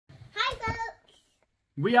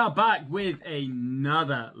We are back with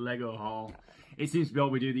another Lego haul. It seems to be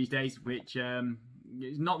all we do these days, which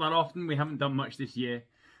is not that often. We haven't done much this year.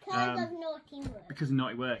 Because of naughty work. Because of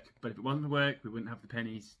naughty work. But if it wasn't for work, we wouldn't have the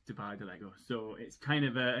pennies to buy the Lego. So it's kind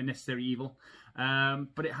of a necessary evil.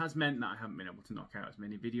 But it has meant that I haven't been able to knock out as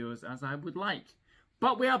many videos as I would like.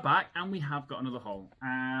 But we are back and we have got another haul.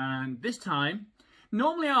 And this time,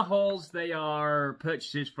 normally our hauls, they are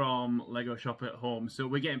purchases from Lego Shop at home. So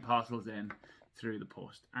we're getting parcels in through the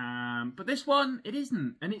post. But this one, it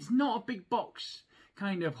isn't. And it's not a big box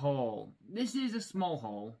kind of haul. This is a small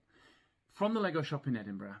haul from the Lego Shop in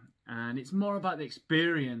Edinburgh. And it's more about the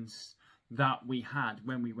experience that we had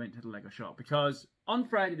when we went to the Lego Shop. Because on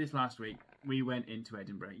Friday this last week, we went into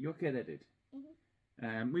Edinburgh. You okay there, dude?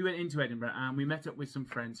 We went into Edinburgh and we met up with some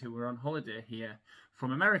friends who were on holiday here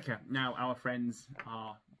from America. Now, our friends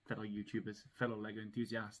are fellow YouTubers, fellow Lego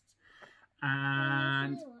enthusiasts.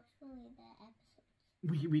 And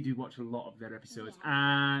we do watch a lot of their episodes.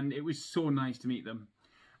 Yeah. And it was so nice to meet them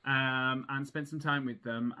and spend some time with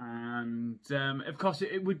them. And of course,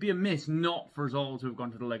 it would be a miss not for us all to have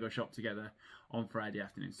gone to the Lego Shop together on Friday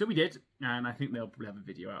afternoon. So we did, and I think they'll probably have a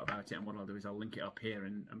video out about it, and what I'll do is I'll link it up here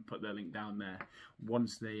and put their link down there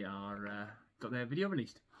once they are got their video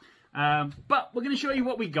released. But we're going to show you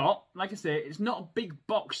what we got. Like I say, it's not a big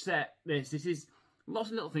box set, this is lots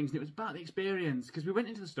of little things, and it was about the experience, because we went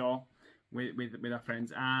into the store with our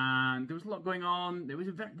friends, and there was a lot going on.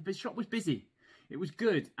 The shop was busy. It was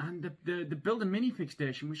good, and the build a minifig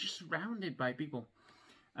station was just surrounded by people.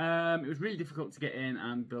 It was really difficult to get in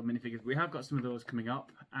and build minifigures. We have got some of those coming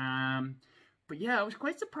up. But yeah, I was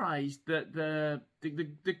quite surprised that the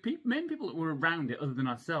main people that were around it, other than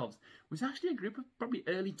ourselves, was actually a group of probably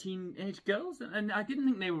early teenage girls. And I didn't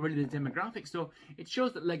think they were really the demographic. So it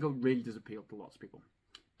shows that Lego really does appeal to lots of people.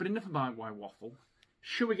 But enough about why waffle.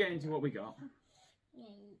 Should we get into what we got? Yeah,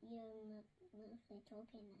 you're mostly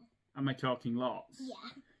talking now. Am I talking lots? Yeah.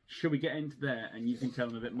 Should we get into there and you can tell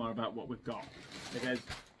them a bit more about what we've got? Because,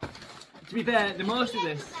 to be fair, the most of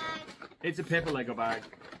this, it's a paper Lego bag.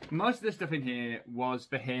 Most of the stuff in here was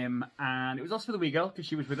for him, and it was also for the wee girl because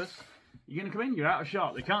she was with us. You're going to come in? You're out of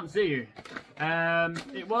shot. They can't see you.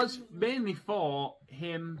 It was mainly for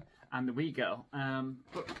him and the wee girl.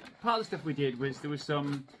 But part of the stuff we did was there was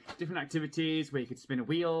some different activities where you could spin a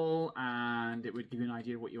wheel and it would give you an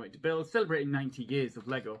idea of what you wanted to build, celebrating 90 years of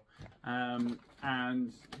Lego.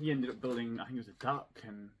 And he ended up building, I think it was a duck,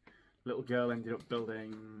 and little girl ended up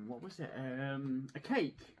building, what was it, a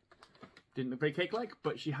cake. Didn't look very cake-like,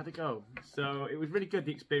 but she had a go. So it was really good,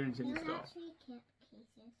 the experience in the store.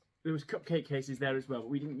 There was cupcake cases there as well, but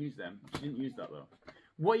we didn't use them. She didn't use that though.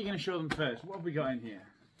 What are you going to show them first? What have we got in here?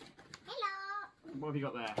 Hello. What have you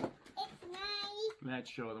got there? It's my Let's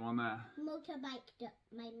show them on there. motorbike,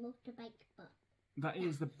 my motorbike butt. That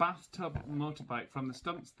is the bathtub motorbike from the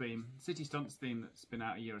Stunts theme, City Stunts theme that's been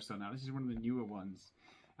out a year or so now. This is one of the newer ones.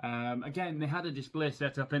 Again, they had a display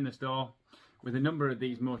set up in the store with a number of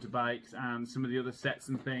these motorbikes and some of the other sets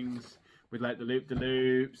and things with like the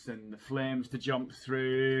loop-de-loops and the flames to jump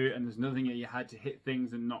through, and there's nothing here you had to hit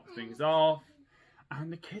things and knock things off.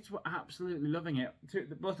 And the kids were absolutely loving it.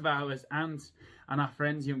 Both of ours and our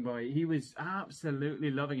friend's young boy, he was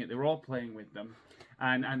absolutely loving it. They were all playing with them.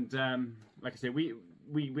 And like I say,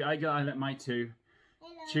 I let my two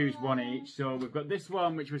choose one each. So we've got this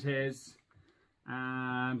one, which was his.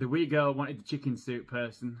 And the wee girl wanted the chicken suit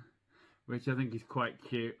person, which I think is quite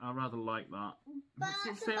cute. I rather like that. But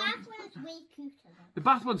the bath one is way cuter though. The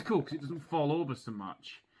bath one's cool because it doesn't fall over so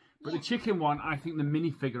much. But the chicken one, I think the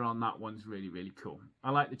minifigure on that one's really, really cool.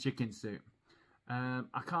 I like the chicken suit. I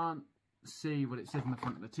can't see what it says on the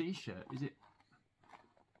front of the t-shirt. Is it?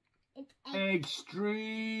 It's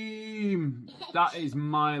extreme. That is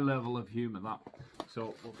my level of humour, that.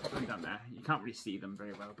 So we'll put them down there. You can't really see them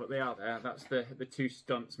very well, but they are there. That's the two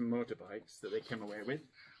Stunts motorbikes that they came away with.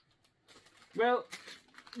 Well,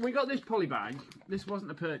 we got this poly bag. This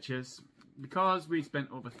wasn't a purchase. Because we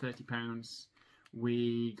spent over £30,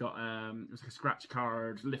 we got it was like a scratch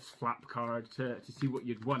card, lift flap card to see what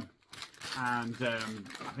you'd won. And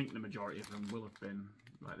I think the majority of them will have been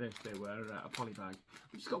like this. They were a poly bag.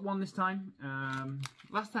 We just got one this time.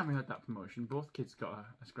 Last time we had that promotion, both kids got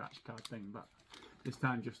a scratch card thing, but this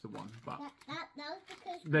time just the one. But that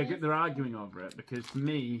was because they're arguing over it, because to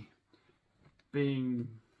me, being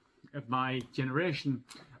of my generation,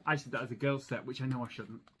 I said that as a girl's set, which I know I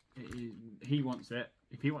shouldn't. He wants it.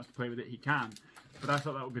 If he wants to play with it, he can. But I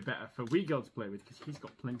thought that would be better for wee girl to play with, because he's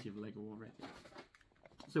got plenty of Lego already.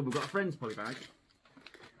 So we've got a friend's poly bag.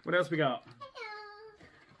 What else we got?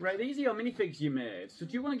 Right, these are your minifigs you made. So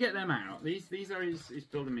do you want to get them out? These are his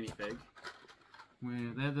build a minifig.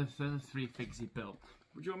 They're the 3 figs he built.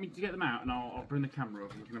 Would you want me to get them out and I'll bring the camera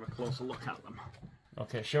over and you can have a closer look at them?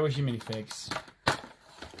 Okay, show us your minifigs.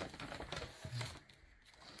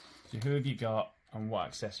 So who have you got and what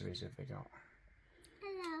accessories have they got?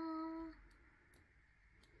 Hello.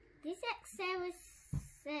 This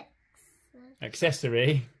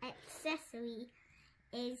Accessory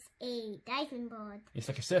is a diving board. It's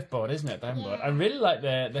like a surfboard, isn't it? Diving board. I really like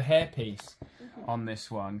the hairpiece on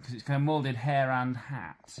this one because it's kind of moulded hair and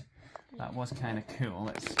hat. That was kind of cool.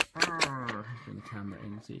 Let's bring the camera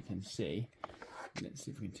in so you can see. Let's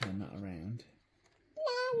see if we can turn that around.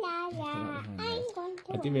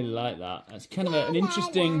 I do really like that. It's kind of an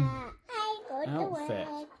interesting outfit.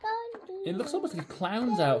 It looks almost like a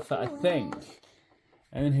clown's outfit, I think.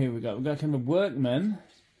 And then who we got? We've got kind of a workman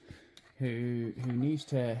who needs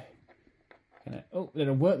to kind of... Oh, they're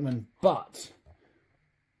a workman, but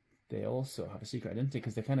they also have a secret identity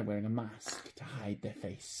because they're kind of wearing a mask to hide their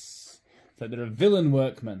face. So they're a villain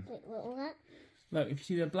workman. Wait, what? Look, if you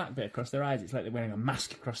see the black bit across their eyes, it's like they're wearing a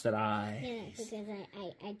mask across their eyes. Yeah, because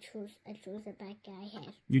I chose a bad guy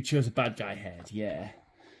head. You chose a bad guy head, yeah.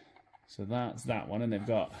 So that's that one, and they've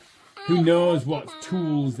got... Who knows what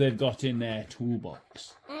tools they've got in their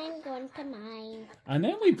toolbox. I'm going to mine. And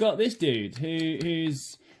then we've got this dude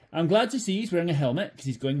who's... I'm glad to see he's wearing a helmet because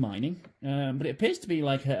he's going mining. But it appears to be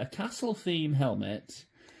like a castle theme helmet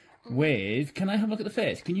with... Can I have a look at the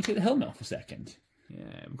face? Can you take the helmet off a second?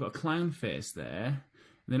 Yeah, we've got a clown face there. And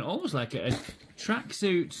then almost like a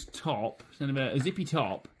tracksuit top, kind of a zippy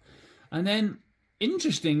top. And then,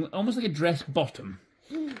 interesting, almost like a dress bottom.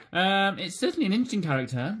 It's certainly an interesting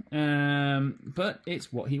character, but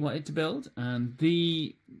it's what he wanted to build. And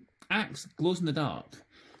the axe glows in the dark.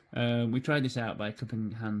 We tried this out by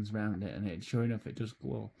cupping hands around it, and sure enough, it does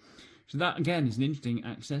glow. So that, again, is an interesting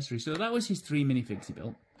accessory. So that was his 3 minifigs he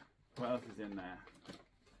built. What else is in there?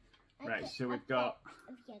 Right, so we've got...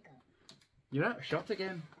 You're out of shot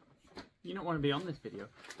again. You don't want to be on this video.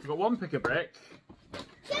 We've got 1 pick-a-brick. 2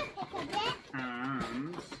 pick-a-brick.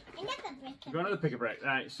 And... Another brick. We've got another pick-a-brick.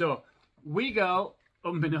 Right, so we go,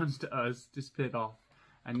 unbeknownst to us, disappeared off.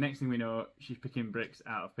 And next thing we know, she's picking bricks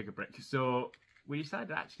out of pick-a-brick. So we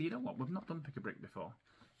decided, actually, you know what? We've not done pick-a-brick before.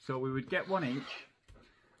 So we would get 1 each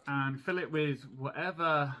and fill it with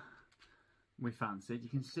whatever we fancied. You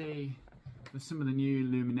can see... There's some of the new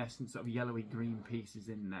luminescent sort of yellowy green pieces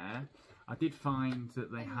in there. I did find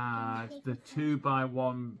that they had the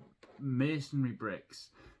 2x1 masonry bricks,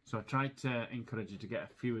 so I tried to encourage you to get a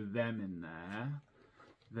few of them in there.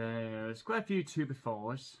 There's quite a few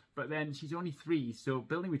 2x4s, but then she's only 3, so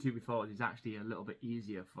building with 2x4s is actually a little bit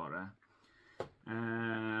easier for her.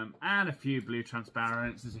 And a few blue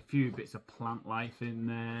transparents. There's a few bits of plant life in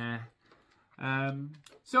there.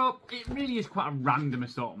 So it really is quite a random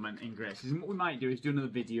assortment in Grace's, and what we might do is do another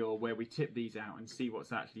video where we tip these out and see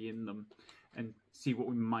what's actually in them and see what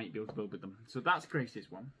we might be able to build with them. So that's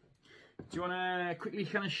Grace's one. Do you want to quickly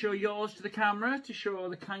kind of show yours to the camera to show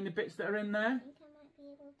the kind of bits that are in there? I think I might be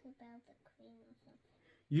able to build a crane or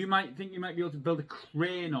something. You might think you might be able to build a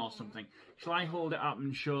crane or something. Shall I hold it up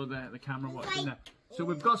and show the camera what's in there? So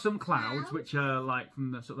we've got some clouds, which are like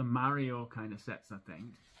from the sort of Mario kind of sets, I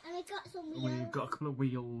think. And we've got some wheels. We've got a couple of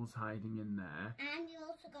wheels hiding in there. And you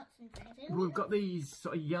also got some things. We've got these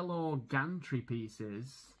sort of yellow gantry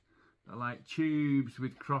pieces. They're like tubes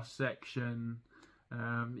with cross section.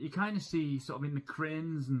 You kind of see sort of in the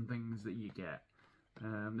cranes and things that you get.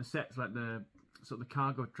 The sets like the sort of the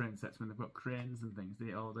cargo train sets when they've got cranes and things.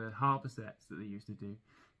 Or the harbour sets that they used to do.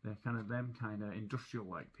 They're kind of them kind of industrial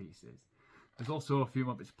like pieces. There's also a few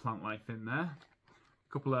more bits of plant life in there.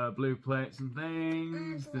 Couple of blue plates and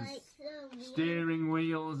things. There's steering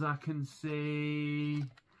wheels I can see.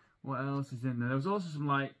 What else is in there? There was also some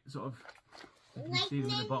like sort of, you can see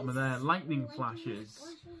them at the bottom of there, lightning flashes.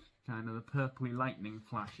 Kind of the purpley lightning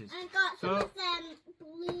flashes. I got some of them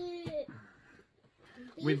blue.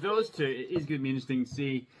 With those two, it is going to be interesting to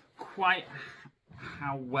see quite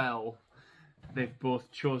how well they've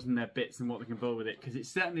both chosen their bits and what they can build with it, because it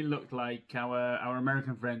certainly looked like our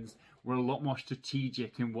American friends were a lot more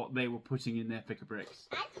strategic in what they were putting in their pick-a-bricks,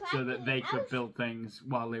 so that they could build things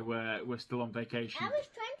while they were still on vacation. I was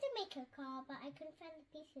trying to make a car, but I couldn't find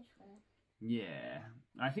the pieces for it. Yeah,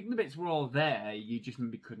 I think the bits were all there, you just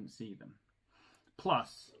maybe couldn't see them.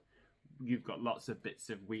 Plus, you've got lots of bits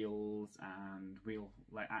of wheels and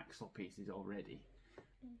like axle pieces already.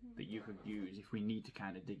 That you could use if we need to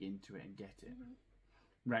kind of dig into it and get it.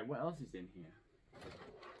 Right, what else is in here?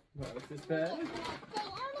 What else is there?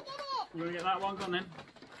 You want to get that one? Go on then.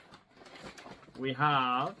 We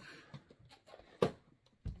have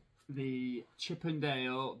the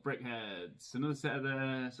Chippendale Brickheads. Another set of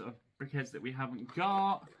the sort of brickheads that we haven't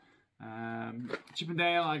got.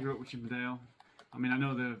 Chippendale, I grew up with Chippendale. I mean, I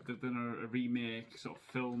know they've done a remake sort of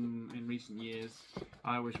film in recent years.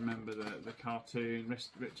 I always remember the cartoon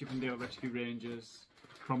Chippendale Rescue Rangers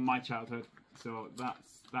from my childhood. So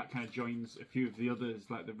that kind of joins a few of the others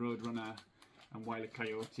like the Roadrunner and Wile E.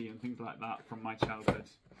 Coyote and things like that from my childhood.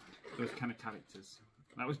 Those kind of characters.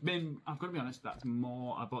 I've got to be honest, that's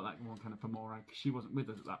more, I bought that one kind of for Maura because she wasn't with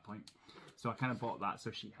us at that point. So I kind of bought that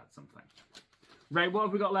so she had something. Right, what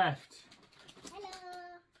have we got left? Hello.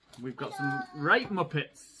 We've got some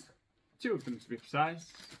Muppets. 2 of them to be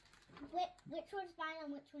precise. Which one's mine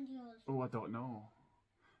and which one's yours? Oh, I don't know.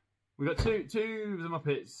 We've got two of the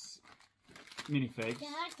Muppets minifigs.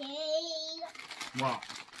 Daddy. What?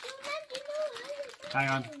 Hang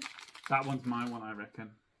on. That one's my one, I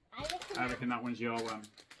reckon. I reckon that one's your one.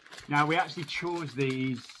 Now, we actually chose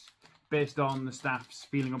these based on the staff's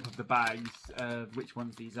feeling up of the bags of which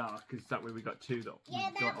ones these are, because that way we got 2 that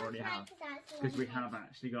we don't already have. Because we have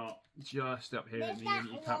actually got just up here in the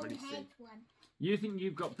unit, you can't really see. You think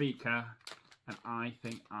you've got Beaker, and I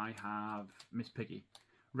think I have Miss Piggy.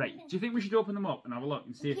 Right, do you think we should open them up and have a look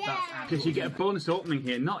and see if that's... Because you get a bonus opening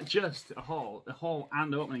here, not just a haul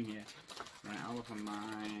and opening here. Right, I'll open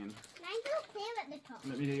mine. Mine's all clear at the top.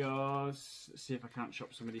 Let me do yours. Let's see if I can't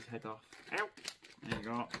chop somebody's head off. Ow! There you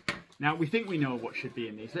go. Now, we think we know what should be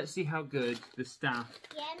in these. Let's see how good the staff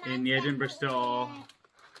in the Edinburgh store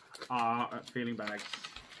are at feeling bags.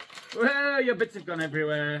 Well, your bits have gone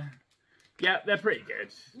everywhere. Yeah, they're pretty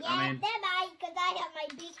good. Yeah, I mean, they're mine because I have my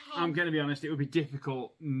big head. I'm going to be honest, it would be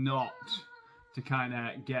difficult not to kind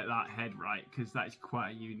of get that head right, because that is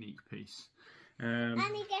quite a unique piece. And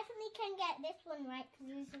you definitely can get this one right,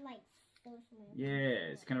 because these are like so small. Yeah,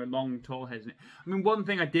 it's kind of a long, tall head, isn't it? I mean, one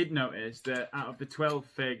thing I did notice, that out of the 12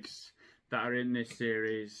 figs that are in this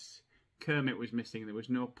series, Kermit was missing. There was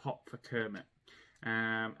no pop for Kermit.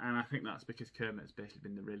 And I think that's because Kermit has basically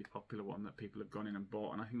been the really popular one that people have gone in and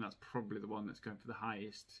bought, and I think that's probably the one that's going for the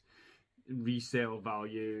highest resale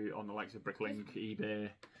value on the likes of Bricklink, eBay,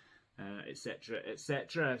 etc,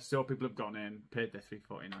 etc. So people have gone in, paid their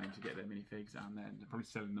 $3.49 to get their minifigs, and then they're probably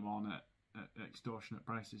selling them on at extortionate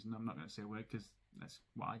prices, and I'm not going to say a word because that's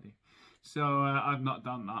what I do. So I've not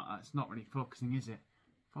done that. That's not really focusing, is it?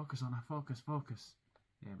 Focus on her, focus.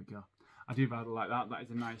 There we go. I do rather like that. That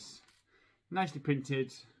is a nicely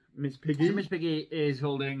printed Miss Piggy. So Miss Piggy is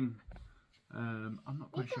holding, I'm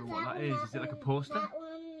not quite sure what that is. Is it like a poster? That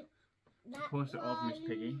one. Poster of Miss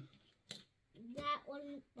Piggy. That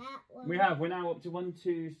one. We're now up to 1,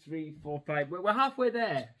 2, 3, 4, 5. We're halfway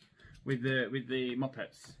there with the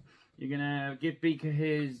Muppets. You're gonna give Beaker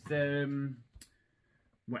his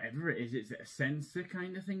whatever it is. Is it a sensor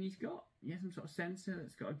kind of thing he's got? Yeah, some sort of sensor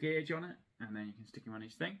that's got a gauge on it, and then you can stick him on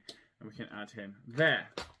his thing, and we can add him there.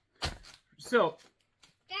 So,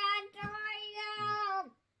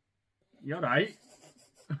 you're right.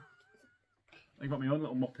 I've got my own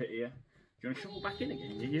little Muppet here. Do you want to shuffle back in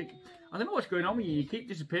again? I don't know what's going on with you. You keep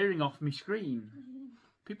disappearing off my screen.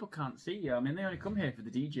 People can't see you. I mean, they only come here for the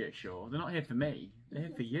DJ show. They're not here for me. They're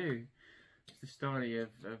here for you. It's the story of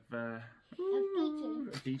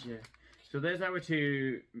DJ. So there's our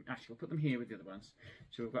 2. Actually, we'll put them here with the other ones.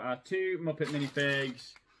 So we've got our 2 Muppet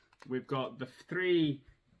minifigs. We've got the 3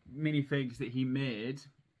 minifigs that he made,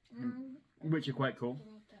 which are quite cool.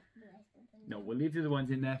 No, we'll leave the other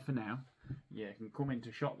ones in there for now. Yeah, you can come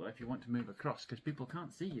into shot though if you want to move across, because people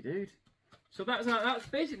can't see you, dude. So that's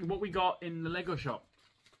basically what we got in the Lego shop.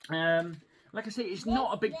 Like I say, it's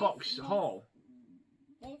not a big box haul.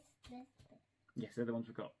 Yes, they're the ones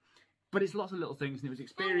we got. But it's lots of little things, and it was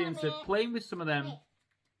experience of playing with some of them.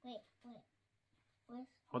 Wait.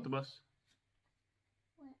 Hold the bus.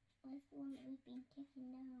 Where's the one that we've been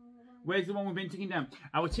ticking down? Where's the one we've been ticking down?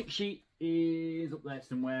 Our tick sheet is up there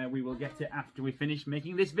somewhere. We will get it after we finish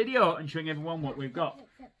making this video and showing everyone what we've got.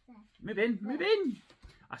 Move in.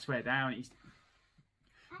 I swear down.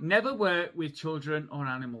 Never work with children or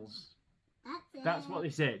animals. That's what they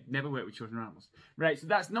said. Never work with children or animals. Right, so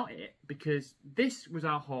that's not it, because this was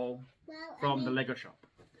our haul from the Lego shop.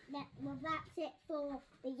 Well, that's it for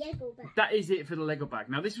the Lego bag. That is it for the Lego bag.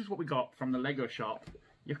 Now, this is what we got from the Lego shop.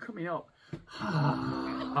 You're coming up.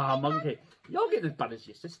 Monkey. You're getting as bad as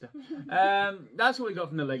your sister. That's what we got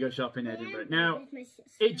from the Lego shop in Edinburgh. Now,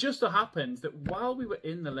 it just so happens that while we were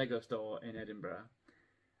in the Lego store in Edinburgh,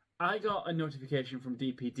 I got a notification from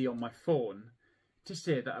DPD on my phone to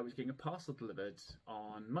say that I was getting a parcel delivered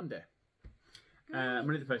on Monday.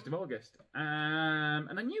 Monday the 1st of August.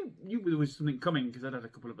 And I knew there was something coming because I'd had a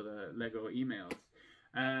couple of other Lego emails.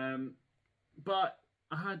 But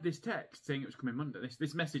I had this text saying it was coming Monday.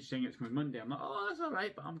 This message saying it was coming Monday. I'm like, oh, that's all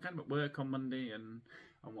right, but I'm kind of at work on Monday and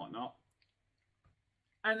whatnot.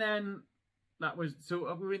 And then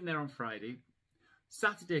so we were in there on Friday.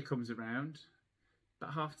 Saturday comes around,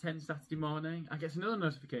 about 10:30 Saturday morning. I get another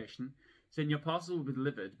notification saying your parcel will be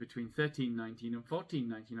delivered between 13:19 and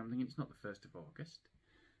 14:19. I'm thinking it's not the 1st of August.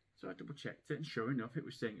 So I double checked it, and sure enough, it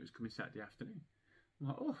was saying it was coming Saturday afternoon. I'm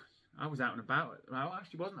like, oh, I was out and about. Well, I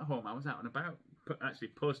actually wasn't at home. I was out and about, actually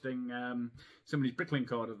posting somebody's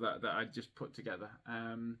Bricklink order that I just put together.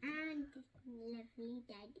 And lovely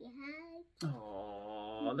daddy has.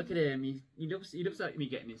 Oh, look at him. He loves like me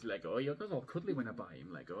getting his Lego. He goes all cuddly when I buy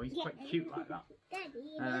him Lego. He's quite cute like that. Daddy,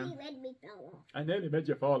 you nearly made me fall off. I nearly made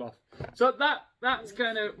you fall off. So that's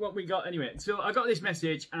kind of what we got anyway. So I got this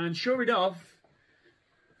message, and sure enough,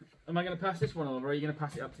 am I going to pass this one over, or are you going to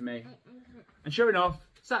pass it up to me? And sure enough,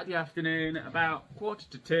 Saturday afternoon, about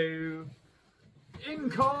 1:45, in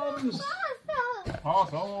comes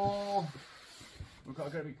parcel. We've got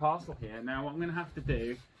a great big parcel here. Now, what I'm going to have to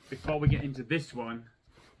do before we get into this one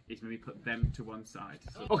is maybe put them to one side.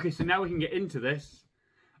 Okay, so now we can get into this.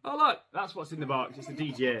 Oh look, that's what's in the box. It's a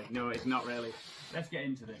DJ. No, it's not really. Let's get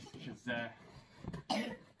into this. Because,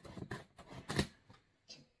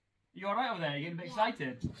 you all right over there? You're getting a bit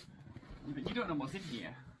excited. You don't know what's in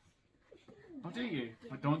here. Oh, do you?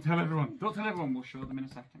 But don't tell everyone. Don't tell everyone. We'll show them in a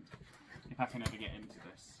second. If I can ever get into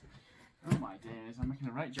this. Oh my days, I'm making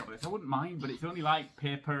a right job of this. I wouldn't mind, but it's only like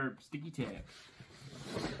paper sticky tape.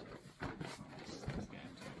 Let's get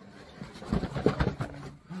into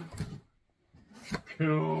it.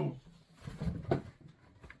 Cool.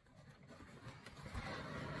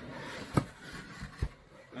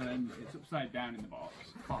 And it's upside down in the box,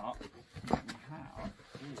 but what we have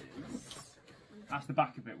is... That's the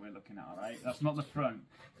back of it we're looking at, alright? That's not the front.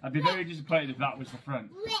 I'd be very disappointed if that was the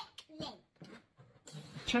front.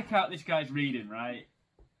 Check out this guy's reading, right?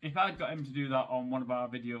 If I'd got him to do that on one of our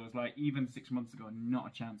videos, like even 6 months ago, not a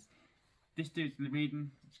chance. This dude's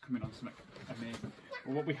reading, it's coming on something amazing.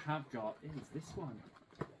 But what we have got is this one.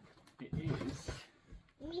 It is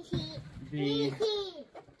the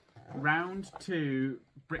Round 2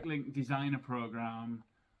 Bricklink Designer Program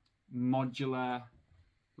Modular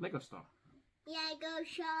Lego Store. Lego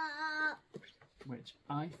shop. Which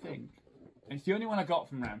I think it's the only one I got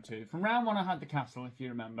from round 2. From round 1 I had the castle, if you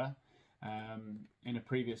remember, in a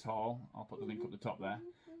previous haul. I'll put the link up the top there.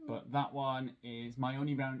 But that one is my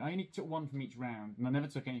only round. I only took one from each round, and I never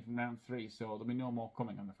took any from round 3, so there'll be no more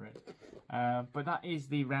coming, I'm afraid. But that is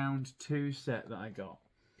the round 2 set that I got.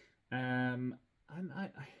 And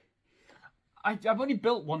I've only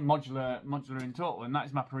built one modular in total, and that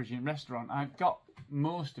is my Parisian restaurant. I've got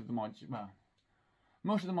most of the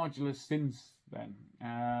modulars since then,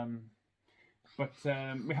 but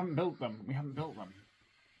we haven't built them.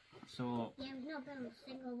 So yeah, we've not built a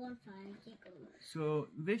single one for our. So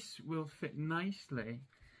this will fit nicely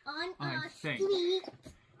on I our think, street.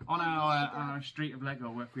 On our street of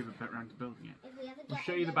Lego if we have a bit around to building it. We'll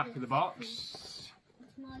show you the back of the box.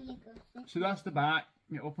 So that's the back.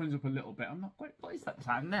 It opens up a little bit. I'm not quite. What is that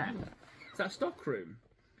behind there? Is that a stock room?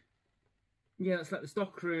 Yeah, it's like the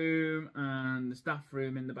stock room and the staff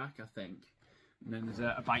room in the back, I think. And then there's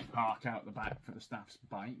a bike park out the back for the staff's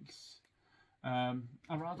bikes. I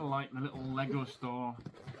rather like the little Lego store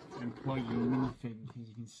employee thing, because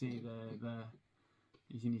you can see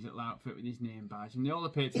he's in his little outfit with his name badge, and they all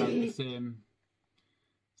appear to have the same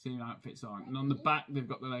outfits on. And on the back they've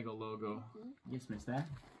got the Lego logo. Yes, mister.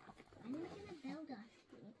 When are we going to build our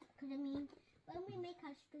street? Because I mean, when we make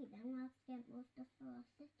our street, then we'll have to get more stuff for our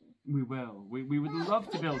city. We will. We would love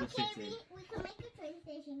to build a city. We can make a train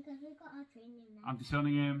station because we've got our train in there. I'm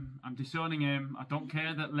disowning him. I don't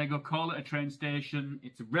care that Lego call it a train station.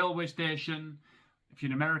 It's a railway station. If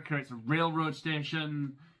you're in America, it's a railroad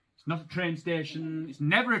station. It's not a train station. It's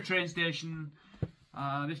never a train station.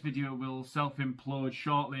 This video will self-implode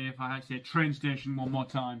shortly if I say train station one more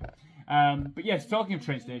time. But yes, talking of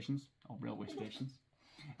train stations or railway stations,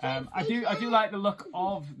 I do like the look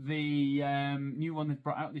of the new one they've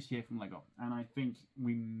brought out this year from Lego, and I think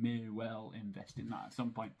we may well invest in that at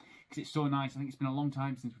some point because it's so nice. I think it's been a long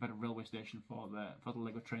time since we've had a railway station for the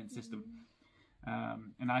Lego train system.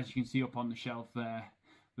 And as you can see up on the shelf there,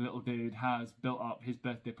 the little dude has built up his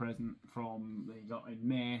birthday present that he got in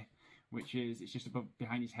May, which is it's just above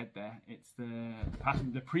behind his head there. It's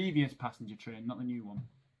the previous passenger train, not the new one.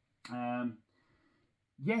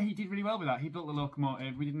 Yeah, he did really well with that. He built the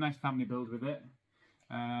locomotive. We did a nice family build with it.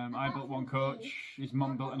 I built one coach. His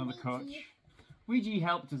mum built another coach. Ouija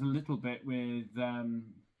helped us a little bit with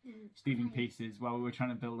stealing pieces while we were trying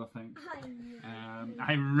to build, I think.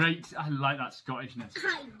 I like that Scottishness.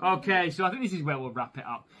 Okay, so I think this is where we'll wrap it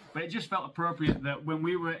up. But it just felt appropriate that when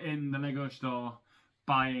we were in the Lego store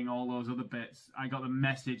buying all those other bits, I got the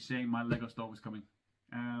message saying my Lego store was coming.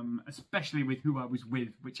 Especially with who I was with,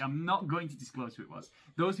 which I'm not going to disclose who it was.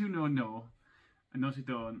 Those who know, and those who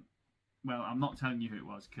don't, well, I'm not telling you who it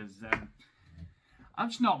was, because I'm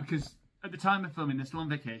just not, because at the time of filming, they're still on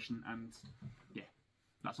vacation, and yeah,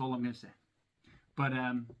 that's all I'm going to say. But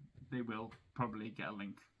they will probably get a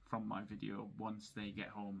link from my video once they get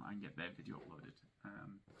home and get their video uploaded.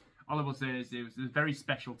 All I will say is it was very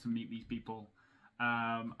special to meet these people,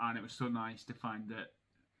 and it was so nice to find that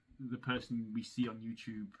the person we see on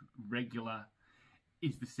YouTube regular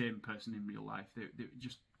is the same person in real life. They're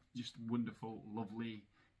just wonderful, lovely,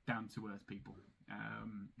 down-to-earth people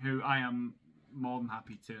who I am more than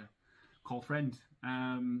happy to call friend.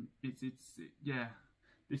 Yeah,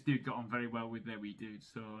 this dude got on very well with their wee dude,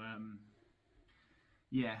 so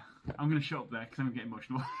yeah, I'm going to shut up there because I'm going to get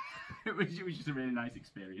emotional. it was just a really nice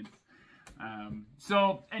experience.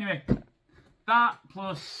 So anyway, that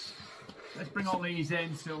plus let's bring all these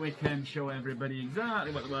in so we can show everybody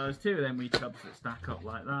exactly what there was. 2 of them wee tubs that stack up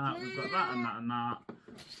like that. We've got that and that and that.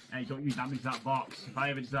 Hey, don't you damage that box. If I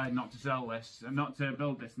ever decide not to sell this, and not to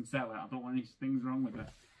build this and sell it, I don't want any things wrong with it.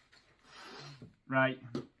 Right.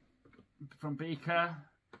 From Beaker,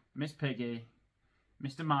 Miss Piggy,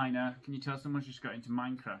 Mr. Miner. Can you tell someone's just got into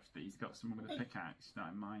Minecraft that he's got someone with a pickaxe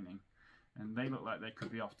starting mining? And they look like they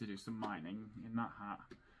could be off to do some mining in that hat.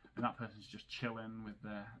 And that person's just chilling with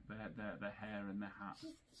their hair and their hat.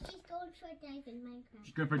 She's going for a dive in Minecraft.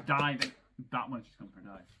 She's going for a dive. That one, she's going for a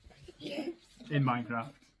dive. In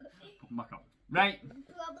Minecraft. Put them back up. Right.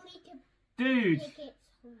 Probably to Dude, take it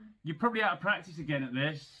home. you're probably out of practice again at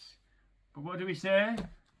this. But what do we say?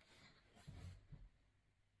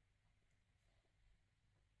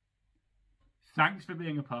 Thanks for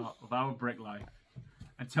being a part of our brick life.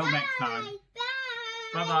 Until next time. Bye.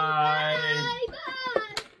 Bye-bye. Bye.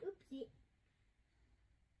 Bye.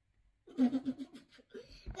 Oopsie.